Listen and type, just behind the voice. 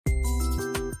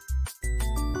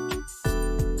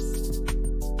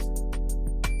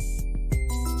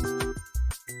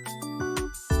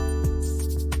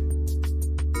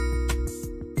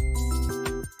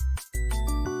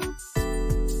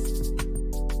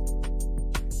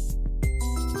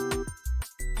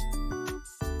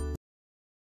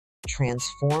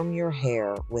Transform your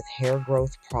hair with hair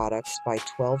growth products by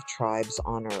 12 tribes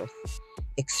on Earth.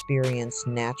 Experience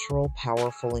natural,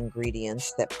 powerful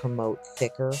ingredients that promote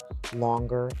thicker,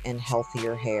 longer, and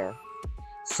healthier hair.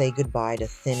 Say goodbye to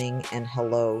thinning and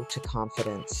hello to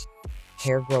confidence.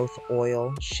 Hair growth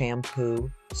oil,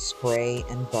 shampoo, spray,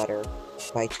 and butter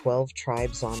by 12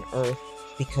 tribes on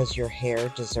Earth because your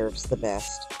hair deserves the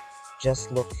best.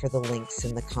 Just look for the links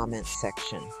in the comments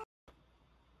section.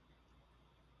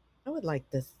 I would like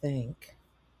to thank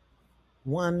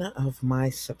one of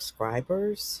my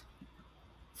subscribers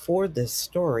for this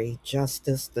story,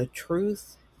 Justice the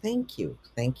Truth. Thank you.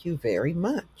 Thank you very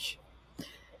much.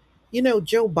 You know,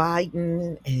 Joe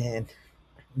Biden and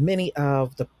many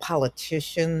of the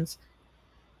politicians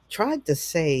tried to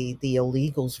say the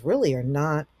illegals really are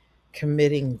not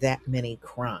committing that many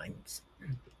crimes.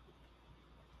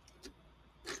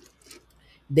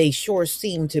 They sure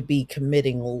seem to be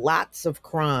committing lots of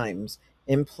crimes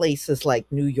in places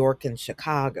like New York and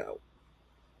Chicago.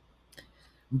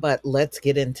 But let's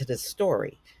get into the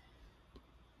story.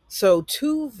 So,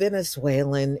 two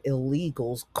Venezuelan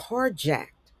illegals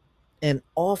carjacked an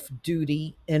off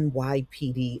duty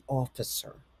NYPD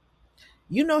officer.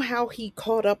 You know how he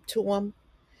caught up to him?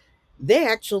 They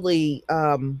actually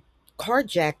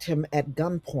carjacked him at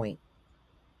gunpoint,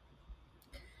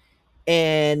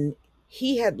 and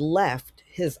he had left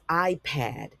his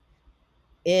iPad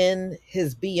in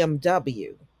his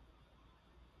BMW,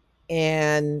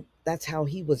 and that's how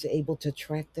he was able to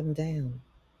track them down.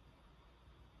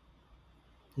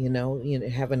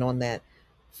 Having on that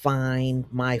find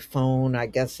my phone, I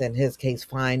guess in his case,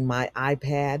 find my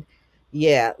iPad,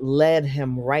 yeah, led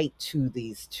him right to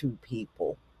these two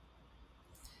people.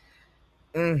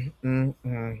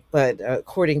 But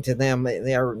according to them,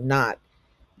 they're not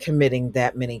committing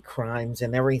that many crimes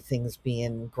and everything's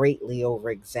being greatly over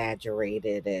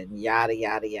exaggerated and yada,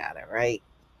 yada, yada, right?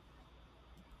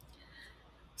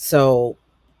 So,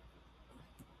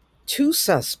 two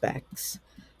suspects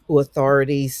who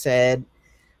authorities said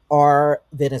are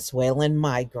Venezuelan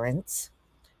migrants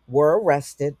were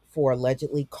arrested for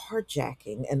allegedly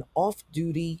carjacking an off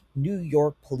duty New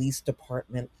York Police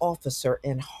Department officer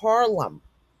in Harlem.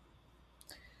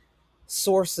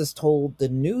 Sources told the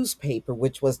newspaper,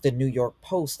 which was the New York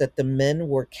Post, that the men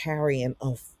were carrying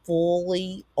a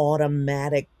fully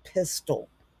automatic pistol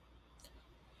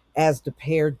as the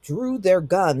pair drew their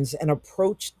guns and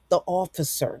approached the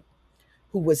officer,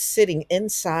 who was sitting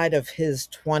inside of his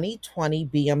 2020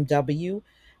 BMW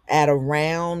at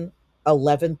around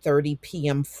 11:30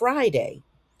 p.m. Friday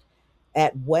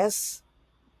at West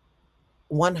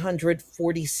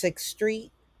 146th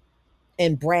Street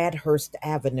and Bradhurst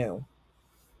Avenue.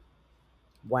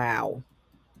 Wow.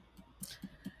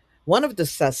 One of the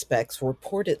suspects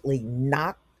reportedly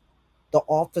knocked the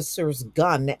officer's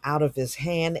gun out of his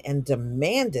hand and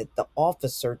demanded the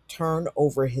officer turn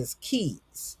over his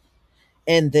keys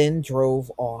and then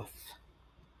drove off.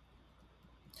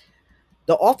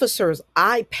 The officer's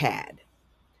iPad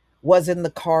was in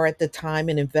the car at the time,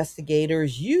 and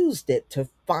investigators used it to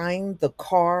find the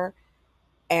car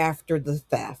after the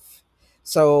theft.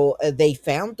 So they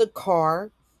found the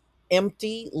car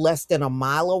empty less than a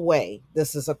mile away.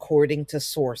 This is according to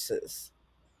sources.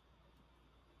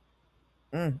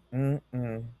 Mm, mm,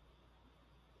 mm.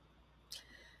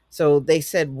 So they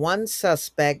said one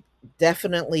suspect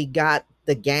definitely got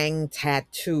the gang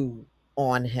tattoo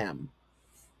on him,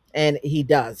 and he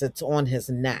does, it's on his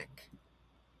neck.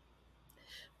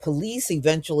 Police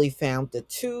eventually found the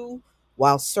two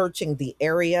while searching the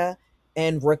area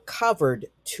and recovered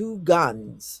two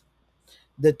guns.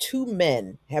 The two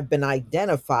men have been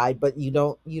identified, but you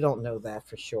don't know that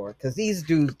for sure because these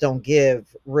dudes don't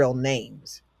give real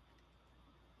names.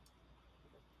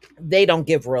 They don't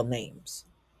give real names.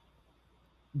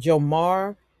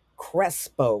 Jomar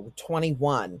Crespo,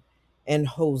 21, and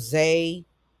Jose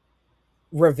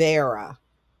Rivera,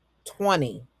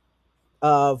 20,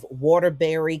 of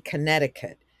Waterbury,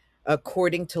 Connecticut,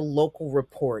 according to local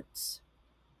reports.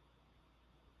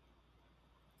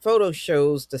 Photo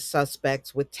shows the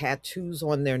suspects with tattoos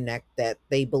on their neck that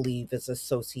they believe is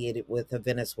associated with a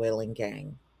Venezuelan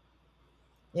gang.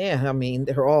 Yeah, I mean,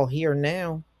 they're all here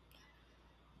now.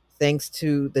 Thanks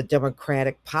to the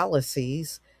democratic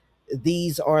policies,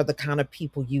 these are the kind of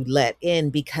people you let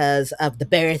in because of the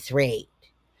birth rate.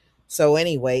 So,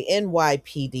 anyway,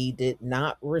 NYPD did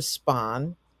not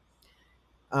respond,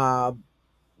 uh,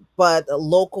 but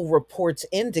local reports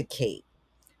indicate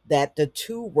that the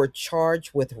two were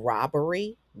charged with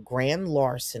robbery, grand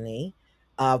larceny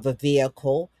of a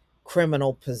vehicle,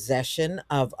 criminal possession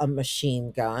of a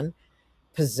machine gun,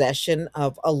 possession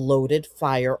of a loaded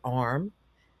firearm,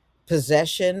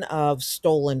 possession of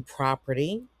stolen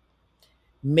property,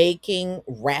 making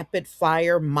rapid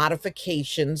fire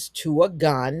modifications to a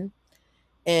gun,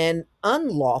 and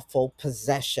unlawful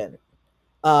possession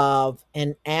of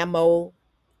an ammo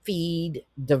feed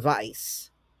device.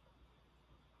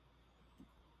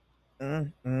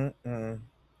 Mm, mm, mm.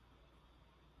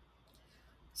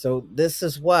 So, this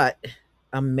is what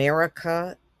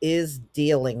America is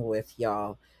dealing with,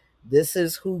 y'all. This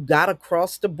is who got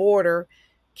across the border,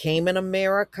 came in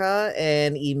America,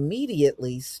 and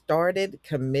immediately started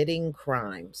committing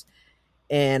crimes.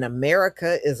 And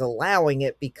America is allowing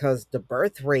it because the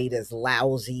birth rate is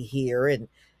lousy here, and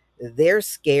they're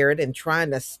scared and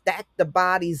trying to stack the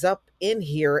bodies up in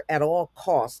here at all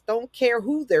costs. Don't care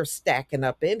who they're stacking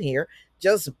up in here,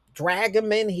 just drag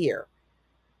them in here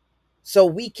so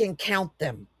we can count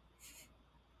them.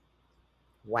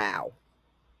 Wow,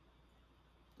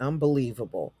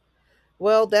 unbelievable.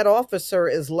 Well, that officer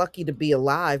is lucky to be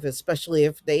alive, especially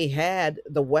if they had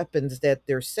the weapons that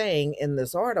they're saying in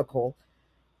this article.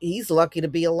 He's lucky to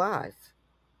be alive,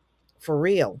 for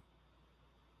real.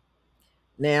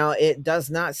 Now, it does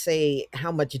not say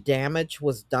how much damage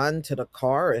was done to the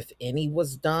car, if any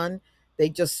was done. They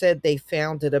just said they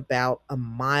found it about a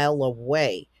mile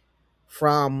away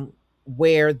from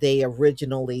where they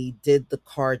originally did the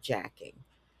carjacking.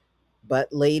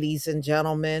 But, ladies and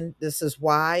gentlemen, this is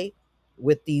why,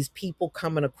 with these people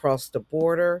coming across the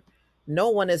border, no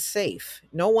one is safe.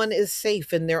 No one is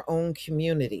safe in their own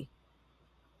community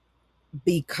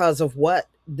because of what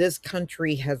this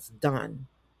country has done.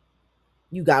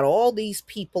 You got all these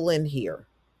people in here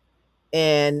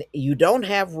and you don't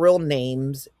have real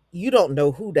names. You don't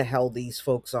know who the hell these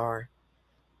folks are.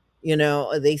 You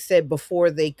know, they said before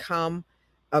they come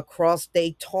across,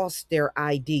 they toss their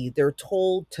ID. They're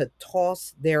told to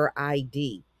toss their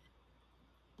ID.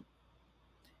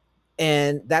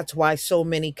 And that's why so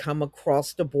many come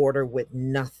across the border with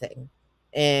nothing.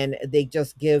 And they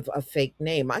just give a fake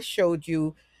name. I showed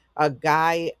you a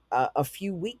guy a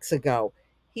few weeks ago.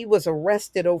 He was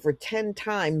arrested over 10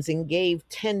 times and gave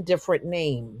 10 different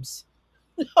names.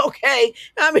 Okay.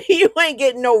 I mean, you ain't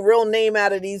getting no real name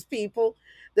out of these people.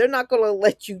 They're not going to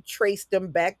let you trace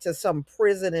them back to some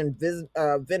prison in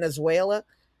Venezuela.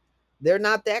 They're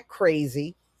not that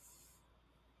crazy.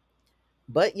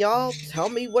 But y'all, tell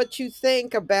me what you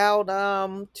think about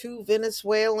two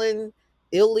Venezuelan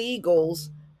illegals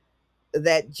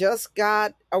that just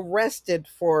got arrested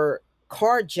for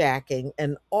carjacking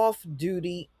an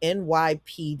off-duty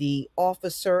NYPD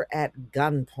officer at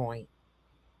gunpoint.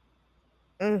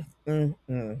 Mm, mm,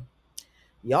 mm.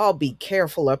 Y'all be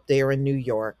careful up there in New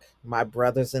York, my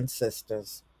brothers and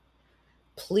sisters.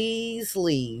 Please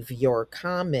leave your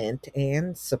comment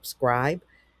and subscribe.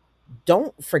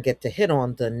 Don't forget to hit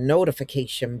on the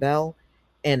notification bell,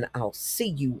 and I'll see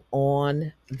you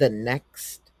on the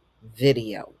next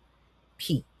video.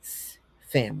 Peace,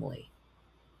 family.